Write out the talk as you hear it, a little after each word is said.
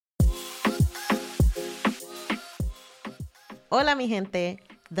Hola, mi gente.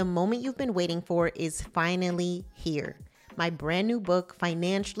 The moment you've been waiting for is finally here. My brand new book,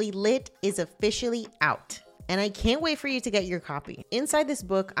 Financially Lit, is officially out. And I can't wait for you to get your copy. Inside this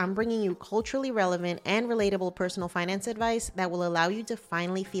book, I'm bringing you culturally relevant and relatable personal finance advice that will allow you to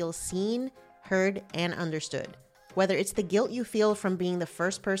finally feel seen, heard, and understood. Whether it's the guilt you feel from being the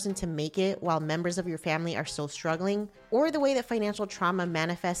first person to make it while members of your family are still struggling, or the way that financial trauma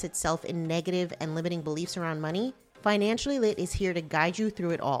manifests itself in negative and limiting beliefs around money, Financially Lit is here to guide you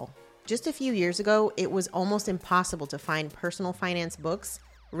through it all. Just a few years ago, it was almost impossible to find personal finance books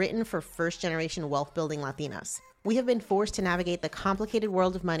written for first-generation wealth-building Latinas. We have been forced to navigate the complicated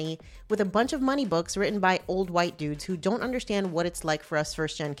world of money with a bunch of money books written by old white dudes who don't understand what it's like for us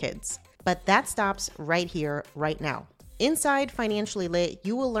first-gen kids. But that stops right here, right now. Inside Financially Lit,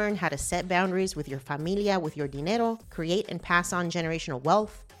 you will learn how to set boundaries with your familia, with your dinero, create and pass on generational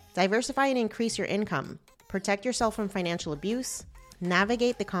wealth, diversify and increase your income, protect yourself from financial abuse,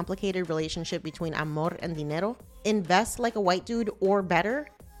 navigate the complicated relationship between amor and dinero, invest like a white dude or better,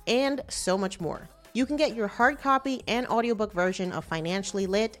 and so much more. You can get your hard copy and audiobook version of Financially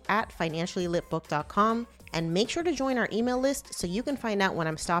Lit at financiallylitbook.com, and make sure to join our email list so you can find out when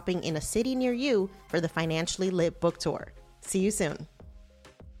I'm stopping in a city near you for the Financially Lit book tour. See you soon.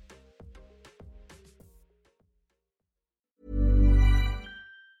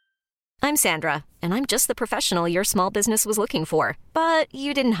 I'm Sandra, and I'm just the professional your small business was looking for. But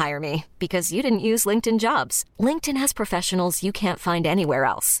you didn't hire me because you didn't use LinkedIn Jobs. LinkedIn has professionals you can't find anywhere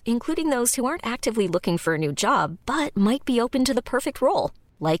else, including those who aren't actively looking for a new job, but might be open to the perfect role,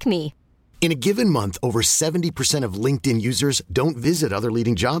 like me. In a given month, over 70% of LinkedIn users don't visit other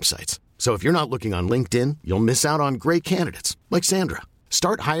leading job sites. So if you're not looking on LinkedIn, you'll miss out on great candidates like Sandra.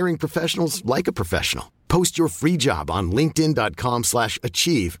 Start hiring professionals like a professional. Post your free job on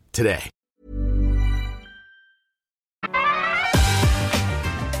linkedin.com/achieve today.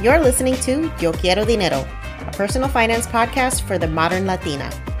 You're listening to Yo Quiero Dinero, a personal finance podcast for the modern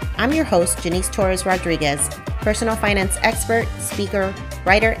Latina. I'm your host, Janice Torres Rodriguez, personal finance expert, speaker,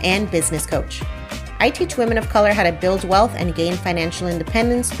 writer, and business coach. I teach women of color how to build wealth and gain financial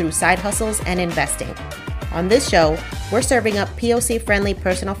independence through side hustles and investing. On this show, we're serving up POC-friendly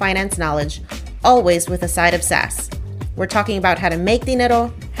personal finance knowledge, always with a side of sass. We're talking about how to make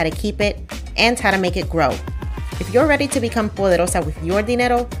dinero, how to keep it, and how to make it grow. If you're ready to become poderosa with your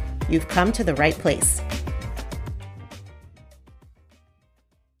dinero, you've come to the right place.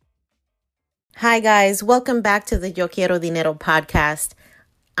 Hi guys, welcome back to the Yo Quiero Dinero podcast.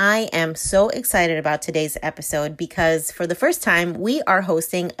 I am so excited about today's episode because for the first time, we are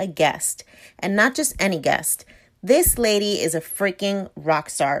hosting a guest, and not just any guest. This lady is a freaking rock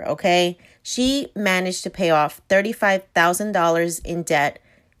star, okay? She managed to pay off $35,000 in debt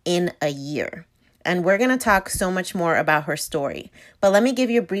in a year. And we're going to talk so much more about her story. But let me give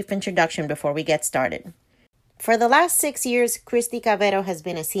you a brief introduction before we get started. For the last 6 years, Christy Cavero has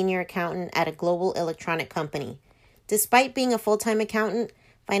been a senior accountant at a global electronic company. Despite being a full-time accountant,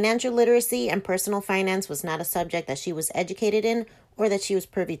 financial literacy and personal finance was not a subject that she was educated in or that she was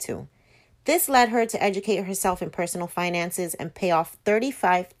privy to. This led her to educate herself in personal finances and pay off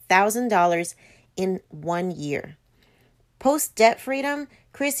 $35,000 in 1 year. Post-debt freedom,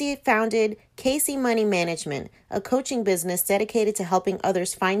 Chrissy founded Casey Money Management, a coaching business dedicated to helping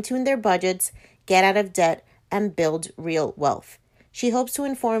others fine-tune their budgets, get out of debt, and build real wealth. She hopes to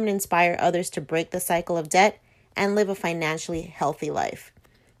inform and inspire others to break the cycle of debt and live a financially healthy life.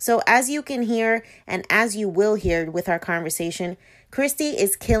 So as you can hear, and as you will hear with our conversation, Christy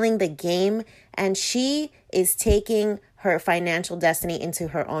is killing the game, and she is taking her financial destiny into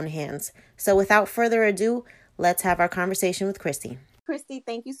her own hands. So without further ado, let's have our conversation with Christy. Christy,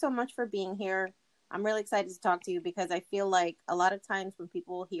 thank you so much for being here. I'm really excited to talk to you because I feel like a lot of times when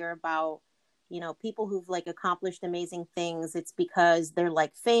people hear about, people who've like accomplished amazing things, it's because they're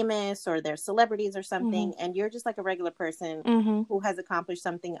like famous or they're celebrities or something. Mm-hmm. And you're just like a regular person who has accomplished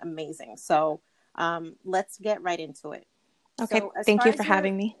something amazing. So let's get right into it. Okay. So thank you for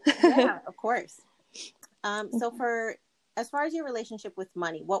having me. Yeah, of course. So as far as your relationship with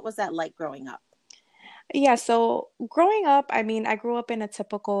money, what was that like growing up? Yeah, so growing up, I grew up in a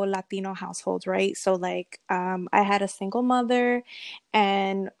typical Latino household, right? So I had a single mother,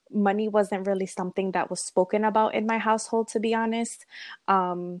 and money wasn't really something that was spoken about in my household, to be honest.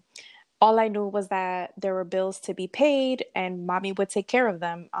 All I knew was that there were bills to be paid and mommy would take care of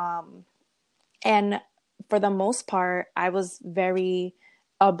them. And for the most part, I was very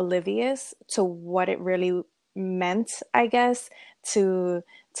oblivious to what it really meant, I guess, to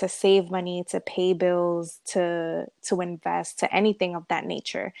save money, to pay bills, to invest, to anything of that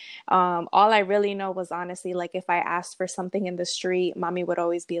nature. All I really know was honestly, like if I asked for something in the street, mommy would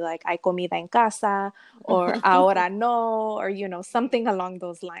always be like, "Hay comida en casa," or "Ahora no," or something along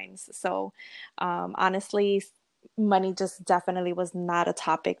those lines. So, honestly, money just definitely was not a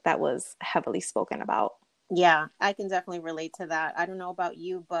topic that was heavily spoken about. Yeah, I can definitely relate to that. I don't know about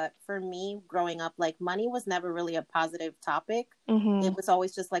you, but for me, growing up, like money was never really a positive topic. It Hmm. was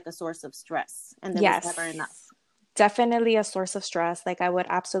always just like a source of stress, and there was never enough. Yes. Definitely a source of stress. Like I would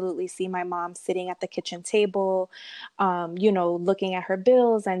absolutely see my mom sitting at the kitchen table, looking at her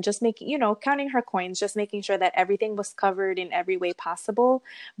bills and just making, counting her coins, just making sure that everything was covered in every way possible.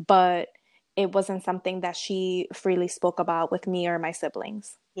 But it wasn't something that she freely spoke about with me or my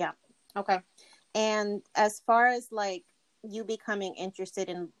siblings. Yeah. Okay. And as far as like you becoming interested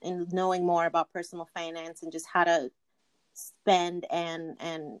in knowing more about personal finance and just how to spend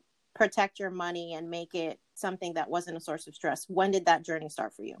and protect your money and make it something that wasn't a source of stress, when did that journey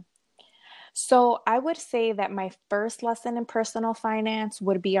start for you? So I would say that my first lesson in personal finance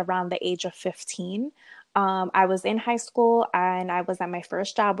would be around the age of 15. I was in high school and I was at my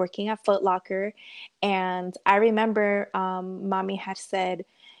first job working at Foot Locker. And I remember mommy had said,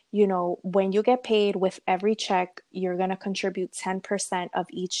 when you get paid with every check, you're going to contribute 10% of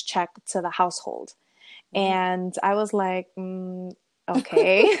each check to the household. Mm. And I was like,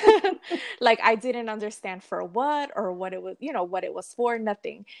 okay. Like I didn't understand for what or what it was, what it was for,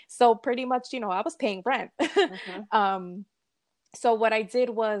 nothing. So pretty much, I was paying rent. Mm-hmm. um, so what I did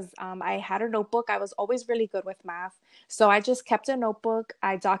was I had a notebook. I was always really good with math. So I just kept a notebook.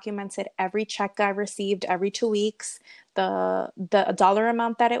 I documented every check I received every 2 weeks, the dollar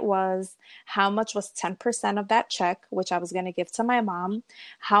amount that it was, how much was 10% of that check, which I was going to give to my mom,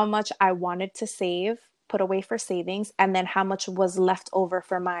 how much I wanted to save, put away for savings, and then how much was left over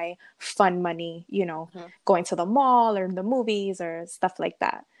for my fun money, Mm-hmm. going to the mall or the movies or stuff like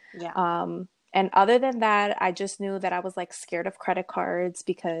that. Yeah. And other than that, I just knew that I was like scared of credit cards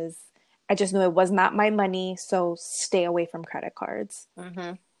because I just knew it was not my money. So stay away from credit cards.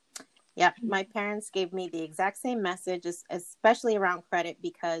 Mm-hmm. Yeah, my parents gave me the exact same message, especially around credit,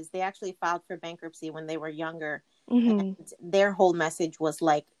 because they actually filed for bankruptcy when they were younger. Hmm. And their whole message was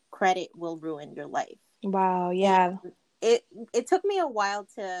like, credit will ruin your life. Wow. And Yeah. it took me a while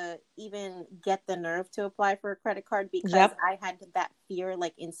to even get the nerve to apply for a credit card because Yep. I had that fear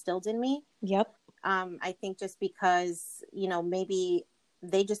like instilled in me. Yep. I think just because, maybe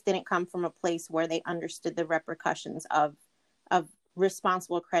they just didn't come from a place where they understood the repercussions of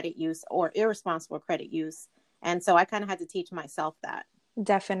responsible credit use or irresponsible credit use. And so I kind of had to teach myself that.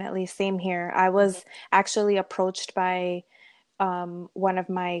 Definitely. Same here. I was actually approached by one of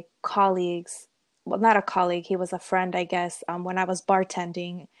my colleagues, well, not a colleague, he was a friend, I guess, when I was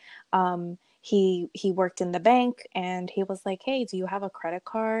bartending. He worked in the bank and he was like, "Hey, do you have a credit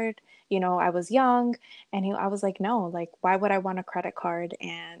card?" I was young and I was like, "No, like why would I want a credit card?"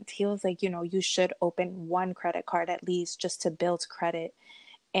 And he was like, "You should open one credit card at least just to build credit."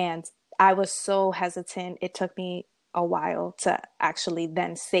 And I was so hesitant. It took me a while to actually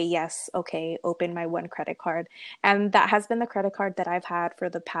then say yes, okay, open my one credit card. And that has been the credit card that I've had for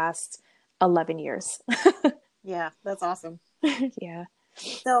the past 11 years. Yeah, that's awesome. Yeah.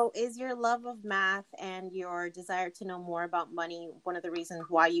 So, is your love of math and your desire to know more about money one of the reasons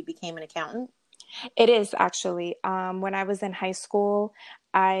why you became an accountant? It is actually. When I was in high school,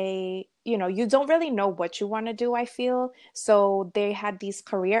 you don't really know what you want to do, I feel. So they had these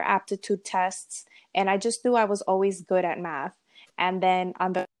career aptitude tests, and I just knew I was always good at math. And then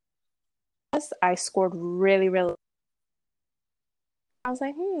on the test, I scored really, really. I was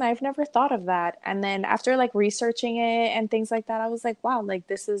like, I've never thought of that. And then after like researching it and things like that, I was like, wow, like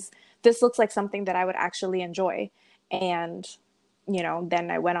this looks like something that I would actually enjoy. And,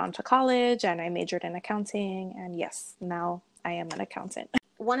 then I went on to college and I majored in accounting. And yes, now I am an accountant.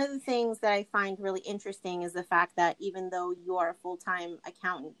 One of the things that I find really interesting is the fact that even though you are a full-time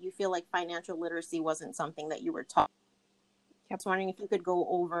accountant, you feel like financial literacy wasn't something that you were taught. I Yep. was wondering if you could go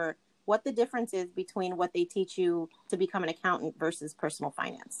over what the difference is between what they teach you to become an accountant versus personal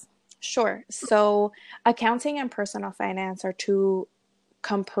finance. Sure. So accounting and personal finance are two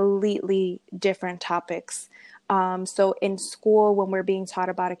completely different topics. So in school, when we're being taught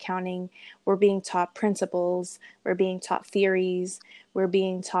about accounting, we're being taught principles, we're being taught theories, we're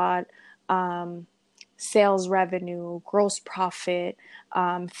being taught sales revenue, gross profit,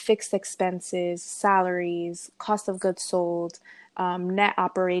 fixed expenses, salaries, cost of goods sold, net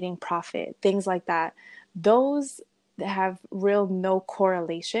operating profit, things like that. Those have real no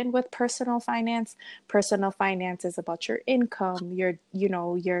correlation with personal finance. Personal finance is about your income, your,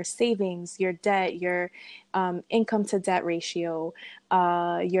 your savings, your debt, your income to debt ratio,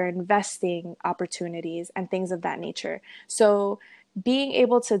 your investing opportunities, and things of that nature. So being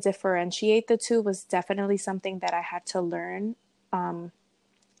able to differentiate the two was definitely something that I had to learn on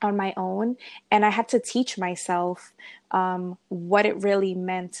my own. And I had to teach myself what it really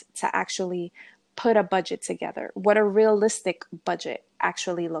meant to actually put a budget together, what a realistic budget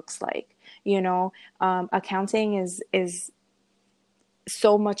actually looks like. Accounting is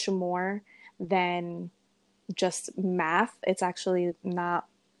so much more than just math. It's actually not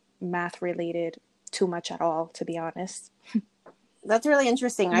math related too much at all, to be honest. That's really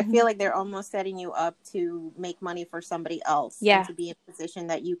interesting. Mm-hmm. I feel like they're almost setting you up to make money for somebody else. Yeah. And to be in a position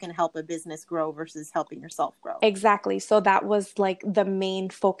that you can help a business grow versus helping yourself grow. Exactly. So that was like the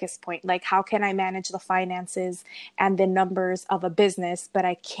main focus point. Like, how can I manage the finances and the numbers of a business, but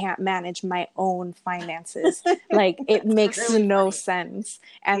I can't manage my own finances? Like, it makes really no funny. sense.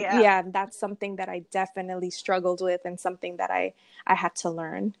 And yeah, that's something that I definitely struggled with, and something that I had to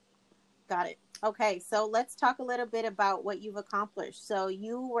learn. Got it. Okay, so let's talk a little bit about what you've accomplished. So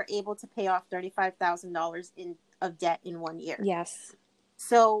you were able to pay off $35,000 of debt in 1 year. Yes.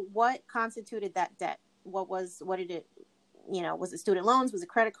 So what constituted that debt? What did it, was it student loans? Was it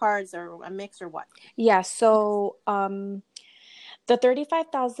credit cards, or a mix, or what? Yeah. So, the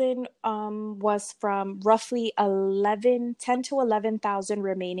 35,000 was from roughly 10 to 11,000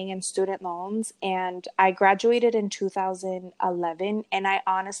 remaining in student loans, and I graduated in 2011, and I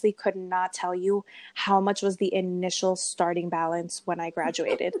honestly could not tell you how much was the initial starting balance when I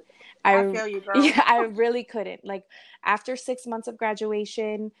graduated. I feel you, girl. Yeah, I really couldn't. Like, after 6 months of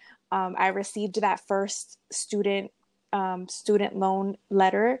graduation, I received that first student loan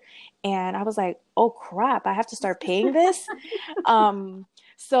letter, and I was like, oh crap, I have to start paying this.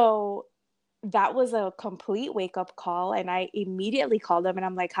 So that was a complete wake up call, and I immediately called them and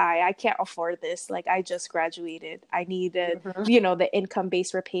I'm like, hi, I can't afford this. Like, I just graduated. I need the income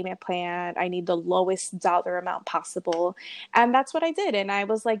based repayment plan. I need the lowest dollar amount possible. And that's what I did. And I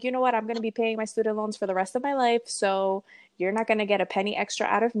was like, you know what? I'm going to be paying my student loans for the rest of my life. So you're not going to get a penny extra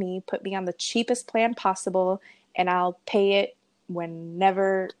out of me. Put me on the cheapest plan possible, and I'll pay it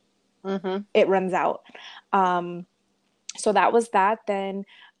whenever it runs out. So that was that. Then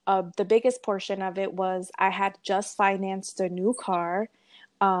the biggest portion of it was I had just financed a new car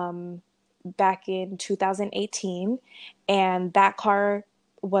back in 2018, and that car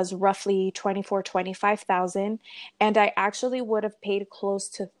was roughly 25,000, and I actually would have paid close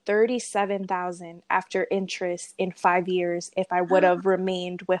to 37,000 after interest in 5 years if I would have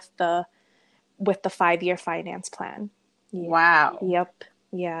remained with the 5-year finance plan. Yeah. Wow. Yep.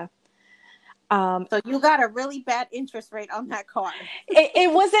 Yeah. So you got a really bad interest rate on that car.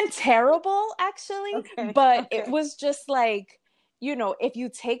 It wasn't terrible, actually, but it was just like, if you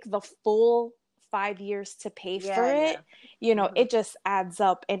take the full 5 years to pay for it, it just adds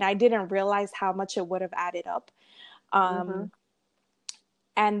up. And I didn't realize how much it would have added up.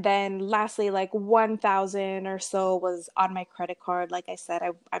 And then lastly, like 1,000 or so was on my credit card. Like I said,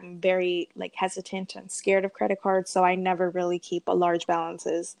 I'm very like hesitant and scared of credit cards, so I never really keep a large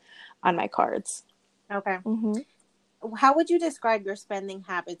balances on my cards. Okay. How would you describe your spending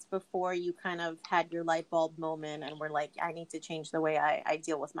habits before you kind of had your light bulb moment and were like, I need to change the way I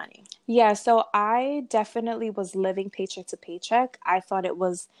deal with money? Yeah, so I definitely was living paycheck to paycheck. I thought it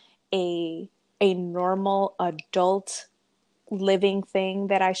was a normal adult living thing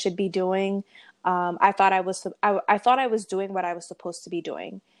that I should be doing. I thought I was doing what I was supposed to be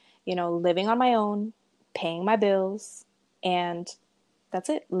doing, living on my own, paying my bills, and that's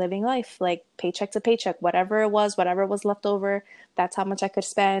it, living life, like paycheck to paycheck, whatever was left over, that's how much I could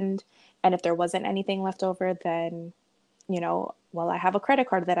spend. And if there wasn't anything left over, then, I have a credit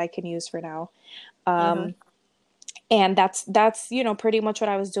card that I can use for now. And that's, pretty much what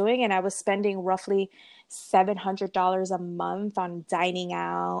I was doing. And I was spending roughly $700 a month on dining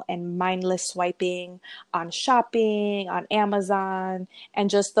out and mindless swiping, on shopping, on Amazon, and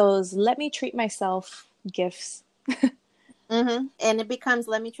just those let me treat myself gifts. And it becomes,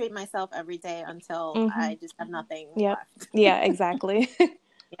 let me treat myself every day until I just have nothing left. Yeah, exactly.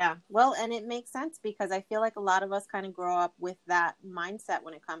 Yeah. Well, and it makes sense because I feel like a lot of us kind of grow up with that mindset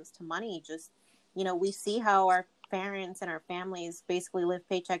when it comes to money. Just, we see how our parents and our families basically live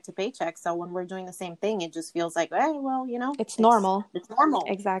paycheck to paycheck. So when we're doing the same thing, it just feels like, well, it's normal. It's normal.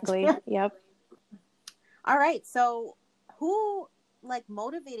 Exactly. Yep. All right. So who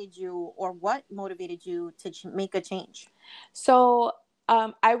motivated you, or what motivated you to make a change? So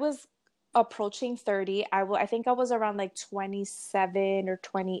I was approaching 30. I think I was around like 27 or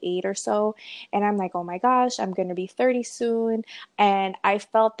 28 or so. And I'm like, oh my gosh, I'm going to be 30 soon. And I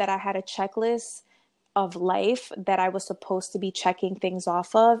felt that I had a checklist of life that I was supposed to be checking things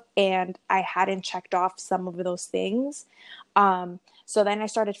off of, and I hadn't checked off some of those things. So then I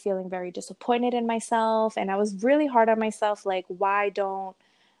started feeling very disappointed in myself, and I was really hard on myself, like, why don't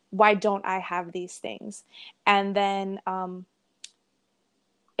I have these things? And then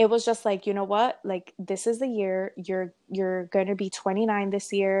it was just like, you know what? Like, this is the year you're going to be 29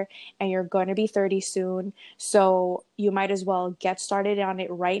 this year, and you're going to be 30 soon. So you might as well get started on it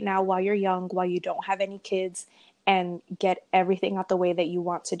right now while you're young, while you don't have any kids, and get everything out the way that you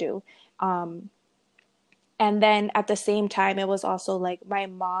want to do. And then at the same time, it was also like my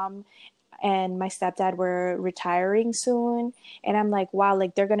mom and my stepdad were retiring soon. And I'm like, wow,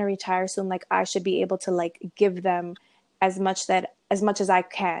 like they're gonna retire soon. Like I should be able to like give them as much as I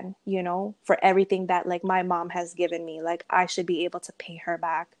can, for everything that like my mom has given me. Like I should be able to pay her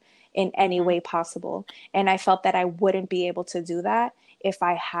back in any way possible. And I felt that I wouldn't be able to do that if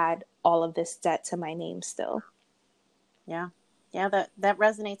I had all of this debt to my name still. Yeah. Yeah, that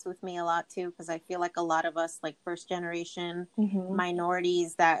resonates with me a lot too, because I feel like a lot of us, like first generation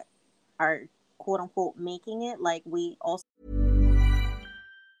minorities that are quote unquote making it, like we also.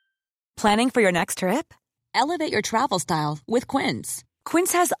 Planning for your next trip? Elevate your travel style with Quince.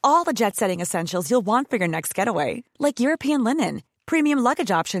 Quince has all the jet-setting essentials you'll want for your next getaway, like European linen, premium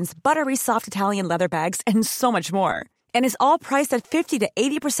luggage options, buttery soft Italian leather bags, and so much more. And is all priced at 50 to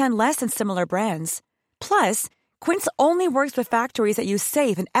 80% less than similar brands. Plus, Quince only works with factories that use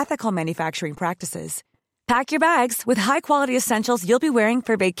safe and ethical manufacturing practices. Pack your bags with high-quality essentials you'll be wearing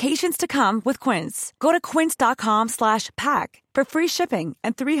for vacations to come with Quince. Go to quince.com/pack for free shipping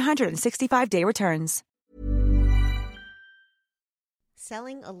and 365-day returns.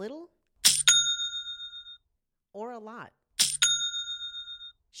 Selling a little or a lot?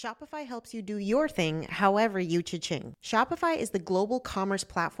 Shopify helps you do your thing however you cha-ching. Shopify is the global commerce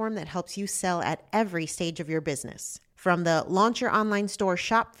platform that helps you sell at every stage of your business. From the launch your online store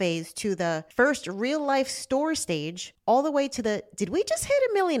shop phase to the first real-life store stage, all the way to the did we just hit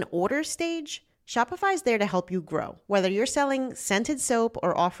 1 million orders stage? Shopify is there to help you grow. Whether you're selling scented soap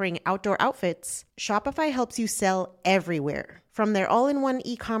or offering outdoor outfits, Shopify helps you sell everywhere. From their all-in-one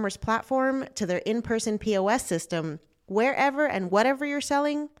e-commerce platform to their in-person POS system, wherever and whatever you're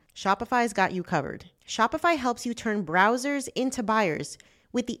selling, Shopify's got you covered. Shopify helps you turn browsers into buyers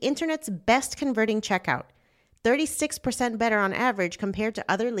with the internet's best converting checkout, 36% better on average compared to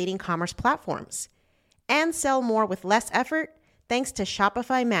other leading commerce platforms. And sell more with less effort thanks to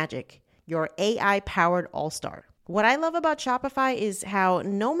Shopify Magic, your AI-powered all-star. What I love about Shopify is how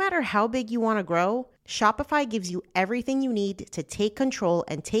no matter how big you want to grow, Shopify gives you everything you need to take control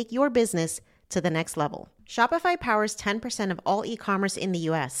and take your business to the next level. Shopify powers 10% of all e-commerce in the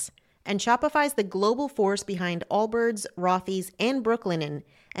US, and Shopify is the global force behind Allbirds, Rothy's, and Brooklinen,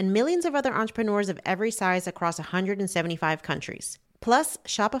 and millions of other entrepreneurs of every size across 175 countries. Plus,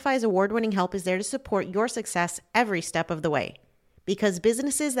 Shopify's award-winning help is there to support your success every step of the way. Because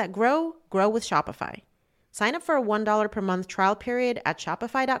businesses that grow, grow with Shopify. Sign up for a $1 per month trial period at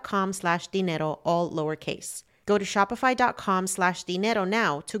shopify.com/dinero, all lowercase. Go to shopify.com/dinero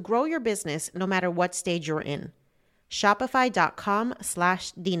now to grow your business no matter what stage you're in.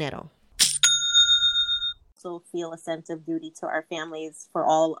 Shopify.com/dinero. Also feel a sense of duty to our families for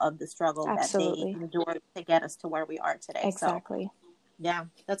all of the struggle that they endured to get us to where we are today. Exactly. So, yeah,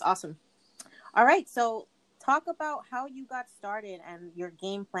 that's awesome. All right, so talk about how you got started and your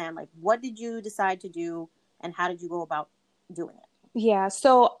game plan. Like, what did you decide to do and how did you go about doing it? Yeah,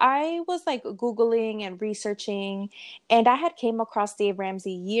 so I was like Googling and researching, and I had came across Dave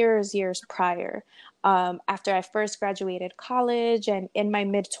Ramsey years prior, after I first graduated college and in my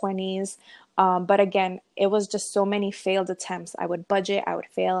mid-20s. But again, it was just so many failed attempts. I would budget, I would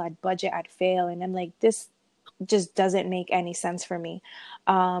fail, I'd budget, I'd fail. And I'm like, this just doesn't make any sense for me.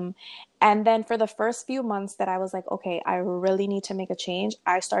 And then for the first few months that I was like, okay, I really need to make a change,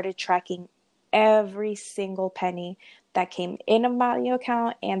 I started tracking every single penny that came in of my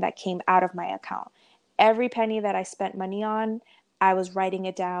account and that came out of my account. Every penny that I spent money on, I was writing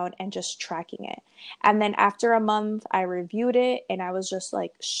it down and just tracking it. And then after a month, I reviewed it and I was just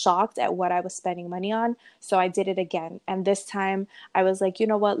like shocked at what I was spending money on. So I did it again. And this time I was like, you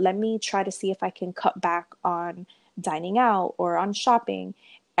know what? Let me try to see if I can cut back on dining out or on shopping.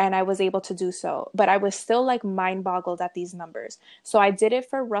 And I was able to do so, but I was still like mind boggled at these numbers. So I did it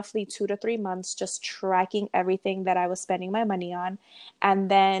for roughly 2 to 3 months, just tracking everything that I was spending my money on. And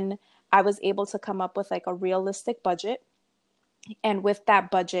then I was able to come up with like a realistic budget. And with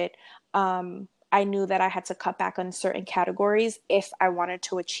that budget, I knew that I had to cut back on certain categories if I wanted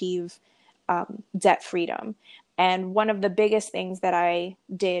to achieve debt freedom. And one of the biggest things that I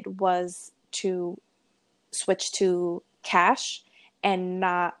did was to switch to cash and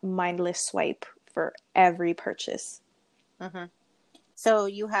not mindless swipe for every purchase. Mm-hmm. So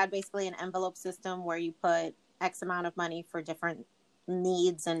you had basically an envelope system where you put X amount of money for different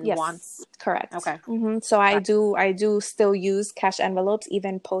needs and Yes, wants. correct. Okay. So I do still use cash envelopes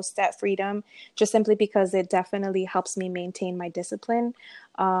even post debt freedom, just simply because it definitely helps me maintain my discipline.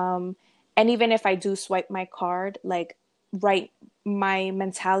 And even if I do swipe my card, like my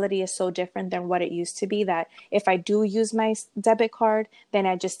mentality is so different than what it used to be, that if I do use my debit card, then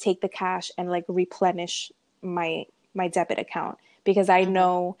I just take the cash and like replenish my debit account, because I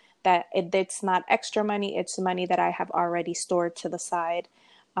know that it's not extra money, it's money that I have already stored to the side.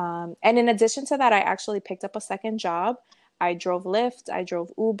 And in addition to that, I actually picked up a second job. I drove Lyft, I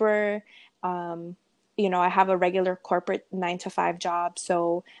drove Uber. I have a regular corporate 9 to 5 job.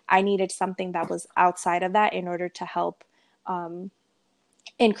 So I needed something that was outside of that in order to help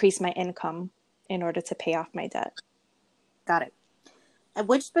increase my income in order to pay off my debt. Got it. And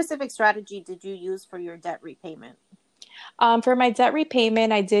which specific strategy did you use for your debt repayment? For my debt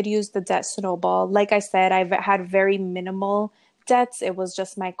repayment, I did use the debt snowball. Like I said, I've had very minimal debts. It was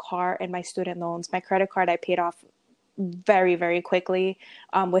just my car and my student loans. My credit card, I paid off very, very quickly.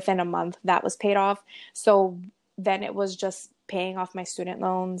 Within a month, that was paid off. So then it was just paying off my student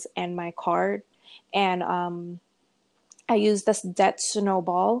loans and my card. And I used this debt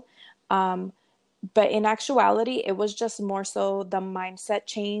snowball. But in actuality, it was just more so the mindset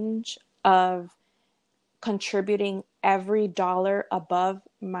change of contributing every dollar above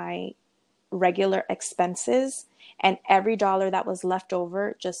my regular expenses, and every dollar that was left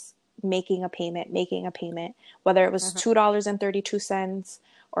over, just making a payment, whether it was $2.32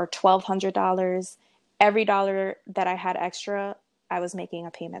 or $1,200. Every dollar that I had extra, I was making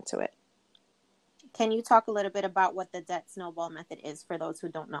a payment to it. Can you talk a little bit about what the debt snowball method is for those who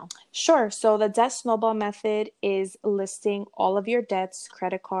don't know? Sure. So the debt snowball method is listing all of your debts,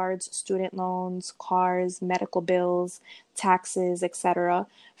 credit cards, student loans, cars, medical bills, taxes, etc.,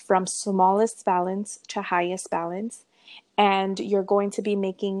 from smallest balance to highest balance. And you're going to be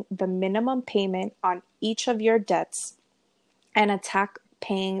making the minimum payment on each of your debts and attack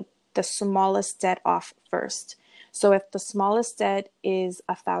paying the smallest debt off first. So if the smallest debt is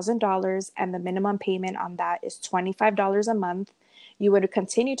 $1,000 and the minimum payment on that is $25 a month, you would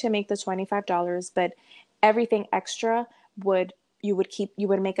continue to make the $25, but everything extra you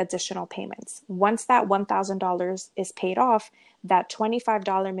would make additional payments. Once that $1,000 is paid off, that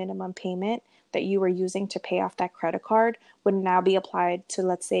 $25 minimum payment that you were using to pay off that credit card would now be applied to,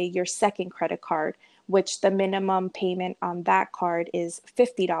 let's say, your second credit card, which the minimum payment on that card is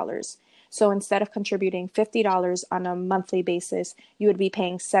 $50. So instead of contributing $50 on a monthly basis, you would be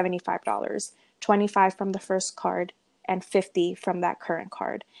paying $75, $25 from the first card and $50 from that current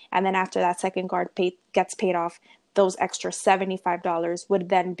card. And then after that second card gets paid off, those extra $75 would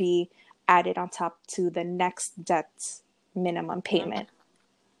then be added on top to the next debt's minimum payment.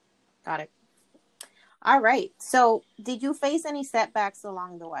 Got it. All right. So did you face any setbacks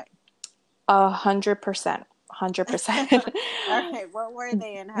along the way? 100%. 100%. Okay, what were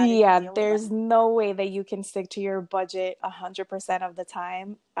they and how did you deal with there's them? no way that you can stick to your budget 100% of the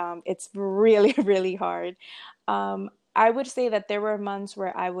time. It's really, really hard. I would say that there were months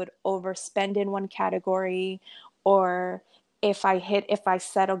where I would overspend in one category, or if I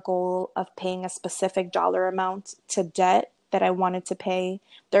set a goal of paying a specific dollar amount to debt that I wanted to pay,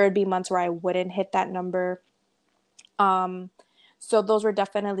 there would be months where I wouldn't hit that number. So those were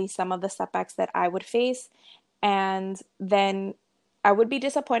definitely some of the setbacks that I would face. And then I would be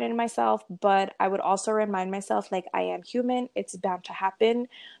disappointed in myself, but I would also remind myself, like, I am human. It's bound to happen.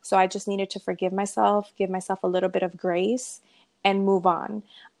 So I just needed to forgive myself, give myself a little bit of grace, and move on.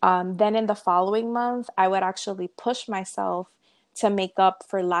 Then in the following month, I would actually push myself to make up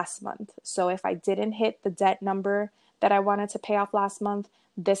for last month. So if I didn't hit the debt number that I wanted to pay off last month,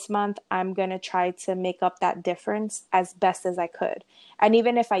 this month, I'm going to try to make up that difference as best as I could. And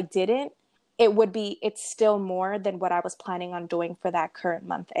even if I didn't, it's still more than what I was planning on doing for that current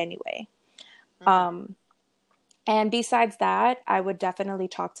month anyway. And besides that, I would definitely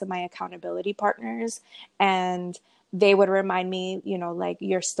talk to my accountability partners, and they would remind me, like,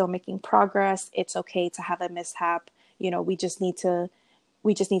 you're still making progress. It's okay to have a mishap. We just need to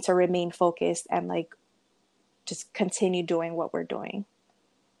remain focused and like just continue doing what we're doing.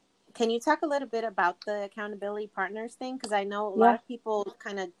 Can you talk a little bit about the accountability partners thing? Because I know a lot of people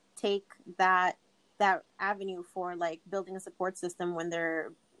kind of take that avenue for like building a support system when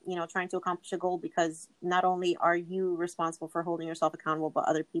they're trying to accomplish a goal, because not only are you responsible for holding yourself accountable, but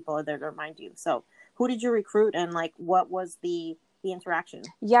other people are there to remind you. So who did you recruit, and like what was the interaction?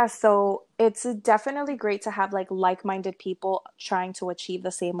 Yeah, so it's definitely great to have like-minded people trying to achieve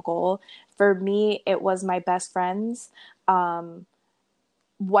the same goal. For me, it was my best friends. Um,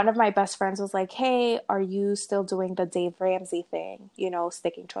 One of my best friends was like, "Hey, are you still doing the Dave Ramsey thing?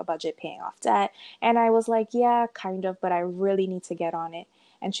 Sticking to a budget, paying off debt?" And I was like, "Yeah, kind of, but I really need to get on it."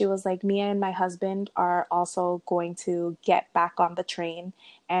 And she was like, "Me and my husband are also going to get back on the train,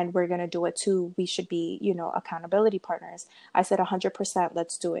 and we're going to do it too. We should be, accountability partners." I said, 100%,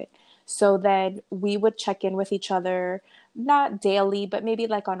 let's do it. So then we would check in with each other, not daily, but maybe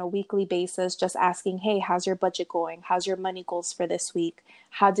like on a weekly basis, just asking, "Hey, how's your budget going? How's your money goals for this week?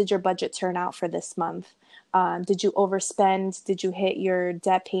 How did your budget turn out for this month? Did you overspend? Did you hit your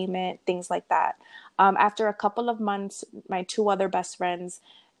debt payment?" Things like that. After a couple of months, my two other best friends,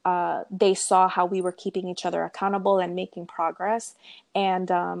 they saw how we were keeping each other accountable and making progress. And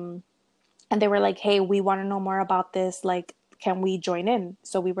they were like, "Hey, we want to know more about this. Like, can we join in?"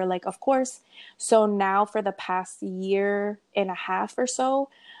 So we were like, "Of course." So now for the past year and a half or so,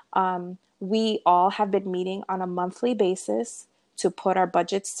 we all have been meeting on a monthly basis to put our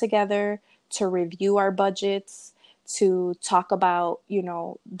budgets together, to review our budgets, to talk about,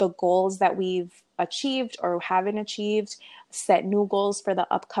 the goals that we've achieved or haven't achieved, set new goals for the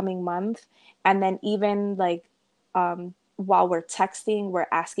upcoming month. And then even like, while we're texting, we're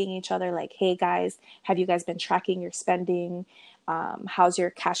asking each other like, "Hey guys, have you guys been tracking your spending? How's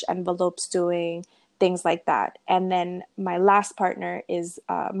your cash envelopes doing?" Things like that. And then my last partner is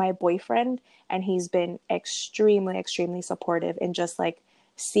my boyfriend, and he's been extremely, extremely supportive in just like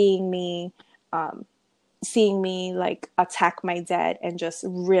seeing me, like attack my debt and just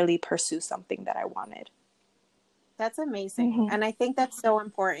really pursue something that I wanted. That's amazing. Mm-hmm. And I think that's so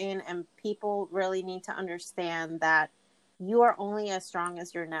important. And people really need to understand that you are only as strong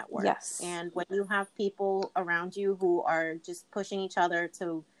as your network. Yes. And when you have people around you who are just pushing each other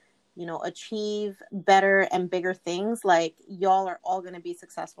to, achieve better and bigger things, like y'all are all going to be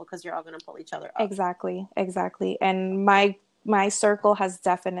successful because you're all going to pull each other up. Exactly. Exactly. And my circle has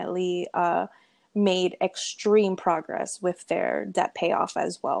definitely made extreme progress with their debt payoff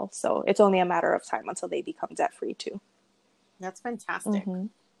as well. So it's only a matter of time until they become debt free too. That's fantastic. Mm-hmm.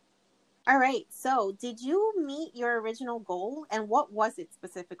 All right. So did you meet your original goal, and what was it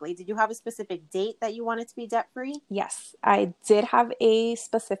specifically? Did you have a specific date that you wanted to be debt free? Yes, I did have a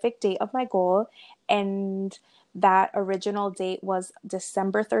specific date of my goal, and that original date was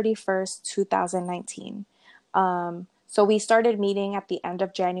December 31st, 2019. So we started meeting at the end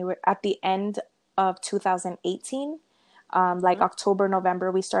of January, at the end of 2018. Like October,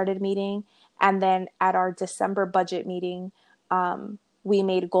 November, we started meeting. And then at our December budget meeting, we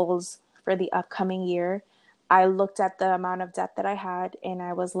made goals for the upcoming year. I looked at the amount of debt that I had, and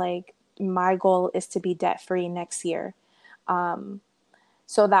I was like, my goal is to be debt free next year.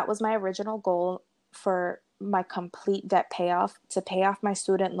 So that was my original goal for my complete debt payoff. To pay off my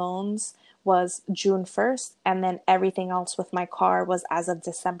student loans was June 1st, and then everything else with my car was as of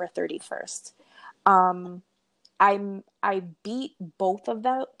December 31st. I beat both of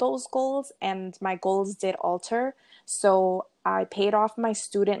those goals, and my goals did alter. So I paid off my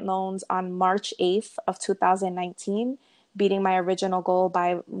student loans on March 8th of 2019, beating my original goal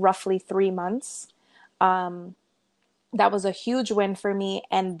by roughly 3 months. That was a huge win for me,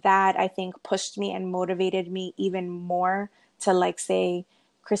 and that I think pushed me and motivated me even more to like say,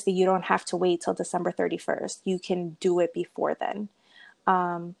 "Christy, you don't have to wait till December 31st. You can do it before then."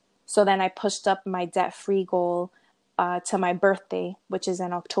 So then I pushed up my debt-free goal to my birthday, which is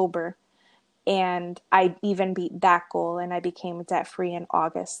in October. And I even beat that goal, and I became debt-free in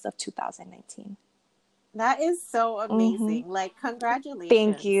August of 2019. That is so amazing. Mm-hmm. Like, congratulations.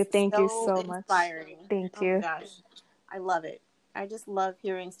 Thank you. Thank you So so much. inspiring. Thank Oh you. my gosh. I love it. I just love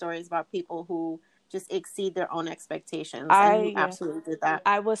hearing stories about people who just exceed their own expectations. And you absolutely did that.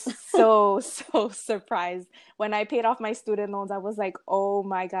 I was so, so surprised. When I paid off my student loans, I was like, "Oh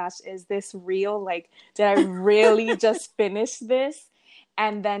my gosh, is this real? Like, did I really just finish this?"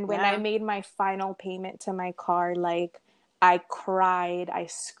 And then when I made my final payment to my car, like, I cried, I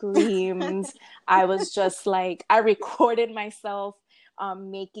screamed. I was just like, I recorded myself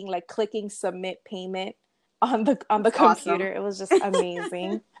making like clicking submit payment on the computer. Awesome. It was just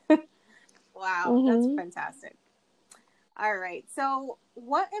amazing. Wow, that's fantastic. All right. So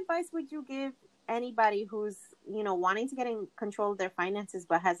what advice would you give anybody who's, wanting to get in control of their finances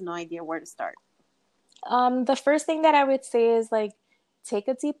but has no idea where to start? The first thing that I would say is like, take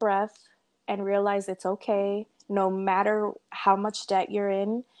a deep breath and realize it's okay. no matter how much debt you're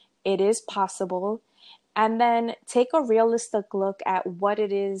in, it is possible. And then take a realistic look at what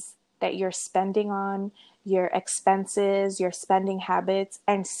it is that you're spending on, your expenses, your spending habits,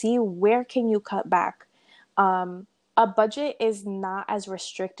 and see where can you cut back. A budget is not as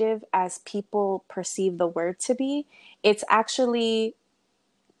restrictive as people perceive the word to be. It's actually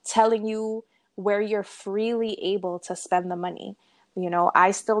telling you where you're freely able to spend the money. You know,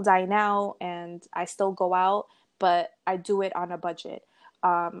 I still dine out and I still go out, but I do it on a budget.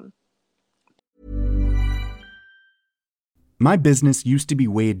 My business used to be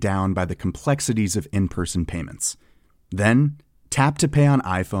weighed down by the complexities of in-person payments. Then, Tap to Pay on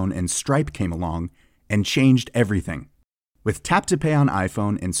iPhone and Stripe came along and changed everything. With Tap to Pay on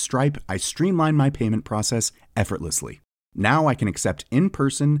iPhone and Stripe, I streamlined my payment process effortlessly. Now I can accept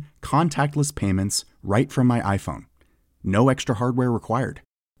in-person, contactless payments right from my iPhone. No extra hardware required.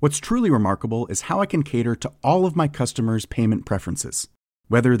 What's truly remarkable is how I can cater to all of my customers' payment preferences.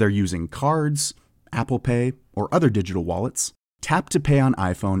 Whether they're using cards, Apple Pay, or other digital wallets, Tap to Pay on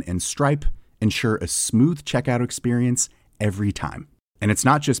iPhone and Stripe ensure a smooth checkout experience every time. And it's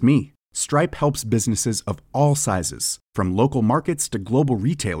not just me. Stripe helps businesses of all sizes, from local markets to global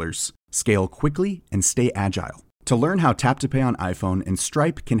retailers, scale quickly and stay agile. To learn how Tap to Pay on iPhone and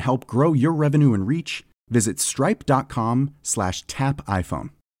Stripe can help grow your revenue and reach, visit stripe.com/tapiphone.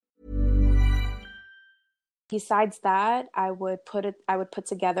 Besides that, I would put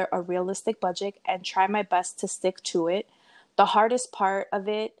together a realistic budget and try my best to stick to it. The hardest part of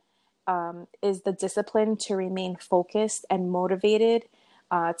it is the discipline to remain focused and motivated,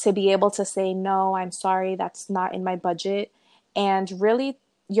 to be able to say, no, I'm sorry, that's not in my budget. And really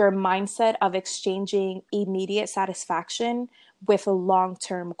your mindset of exchanging immediate satisfaction with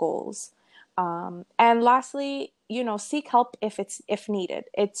long-term goals. And lastly, you know, seek help if needed.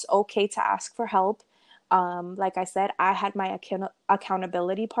 It's okay to ask for help. Like I said, I had my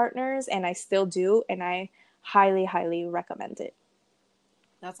accountability partners and I still do, and I highly, highly recommend it.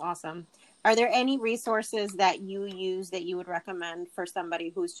 That's awesome. Are there any resources that you use that you would recommend for somebody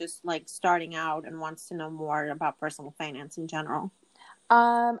who's just like starting out and wants to know more about personal finance in general?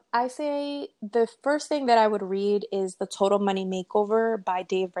 I say the first thing that I would read is The Total Money Makeover by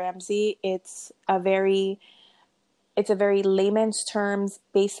Dave Ramsey. It's a very layman's terms,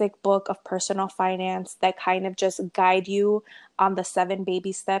 basic book of personal finance that kind of just guide you on the 7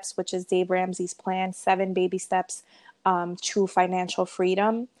 baby steps, which is Dave Ramsey's plan, 7 baby steps to financial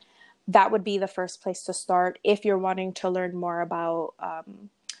freedom. That would be the first place to start if you're wanting to learn more about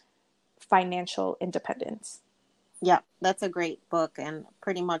financial independence. Yeah, that's a great book and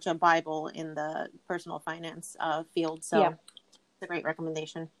pretty much a Bible in the personal finance field. So yeah. It's a great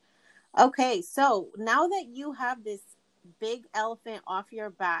recommendation. Okay, so now that you have this big elephant off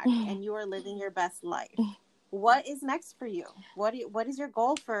your back and you are living your best life, what is next for you? What is your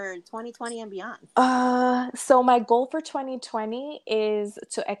goal for 2020 and beyond? So my goal for 2020 is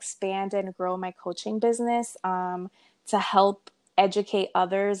to expand and grow my coaching business, to help educate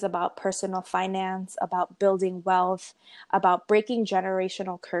others about personal finance, about building wealth, about breaking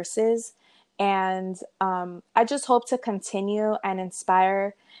generational curses. And I just hope to continue and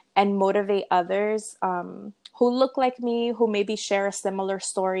inspire and motivate others who look like me, who maybe share a similar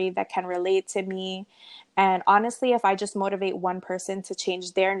story that can relate to me. And honestly, if I just motivate one person to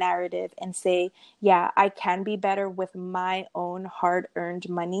change their narrative and say, yeah, I can be better with my own hard-earned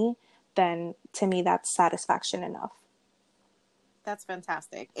money, then to me, that's satisfaction enough. That's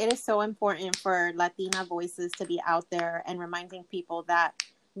fantastic. It is so important for Latina voices to be out there and reminding people that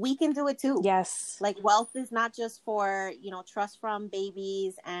we can do it too. Yes. Like wealth is not just for, trust from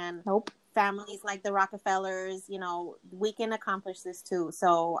babies and families like the Rockefellers. We can accomplish this too.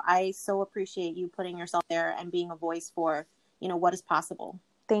 So I so appreciate you putting yourself there and being a voice for, what is possible.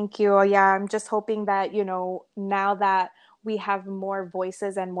 Thank you. Yeah, I'm just hoping that, now that we have more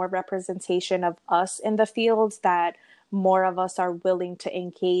voices and more representation of us in the fields, that more of us are willing to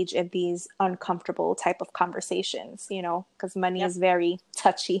engage in these uncomfortable type of conversations, because money is very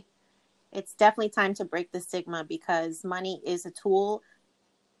touchy. It's definitely time to break the stigma because money is a tool,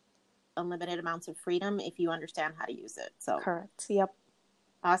 unlimited amounts of freedom if you understand how to use it. So correct. Yep.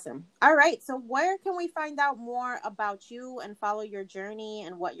 Awesome. All right. So where can we find out more about you and follow your journey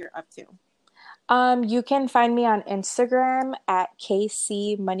and what you're up to? You can find me on Instagram at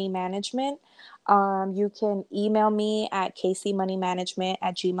KC Money Management. You can email me at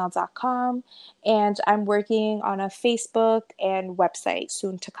kcmoneymanagement@gmail.com. And I'm working on a Facebook and website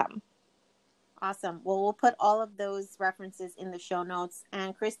soon to come. Awesome. Well, we'll put all of those references in the show notes.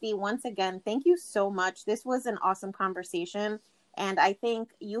 And Christy, once again, thank you so much. This was an awesome conversation. And I think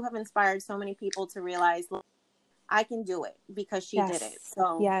you have inspired so many people to realize I can do it because she did it.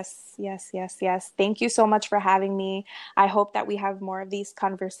 So yes. Thank you so much for having me. I hope that we have more of these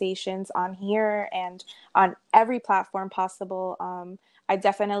conversations on here and on every platform possible. I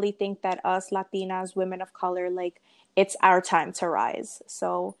definitely think that us Latinas, women of color, like, it's our time to rise.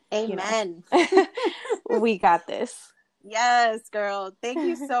 So, amen. We got this. Yes, girl. Thank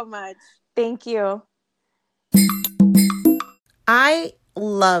you so much. Thank you. I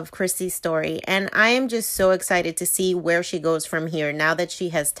love Christy's story, and I am just so excited to see where she goes from here now that she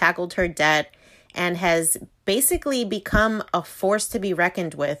has tackled her debt and has basically become a force to be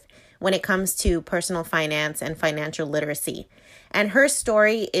reckoned with when it comes to personal finance and financial literacy. And her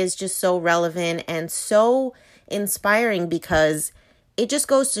story is just so relevant and so inspiring because it just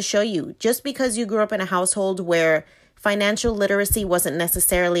goes to show you, just because you grew up in a household where financial literacy wasn't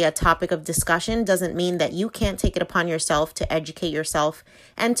necessarily a topic of discussion doesn't mean that you can't take it upon yourself to educate yourself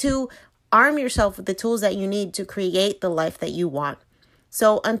and to arm yourself with the tools that you need to create the life that you want.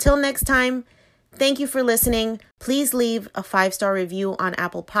 So until next time, thank you for listening. Please leave a 5-star review on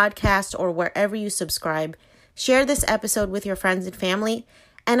Apple Podcasts or wherever you subscribe. Share this episode with your friends and family.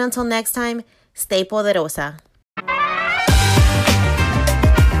 And until next time, stay poderosa.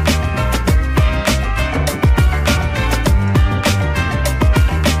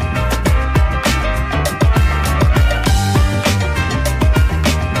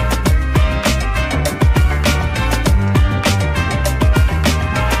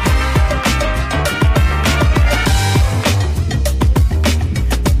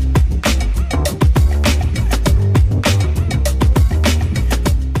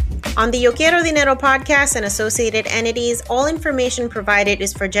 On the Yo Quiero Dinero podcast and associated entities, all information provided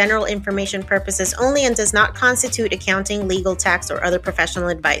is for general information purposes only and does not constitute accounting, legal, tax, or other professional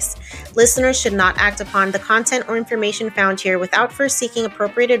advice. Listeners should not act upon the content or information found here without first seeking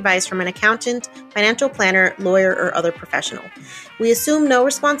appropriate advice from an accountant, financial planner, lawyer, or other professional. We assume no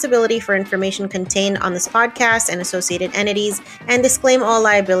responsibility for information contained on this podcast and associated entities and disclaim all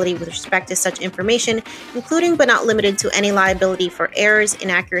liability with respect to such information, including but not limited to any liability for errors,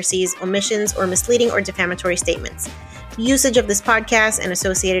 inaccuracies, omissions, or misleading or defamatory statements. Usage of this podcast and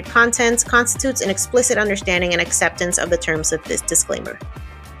associated contents constitutes an explicit understanding and acceptance of the terms of this disclaimer.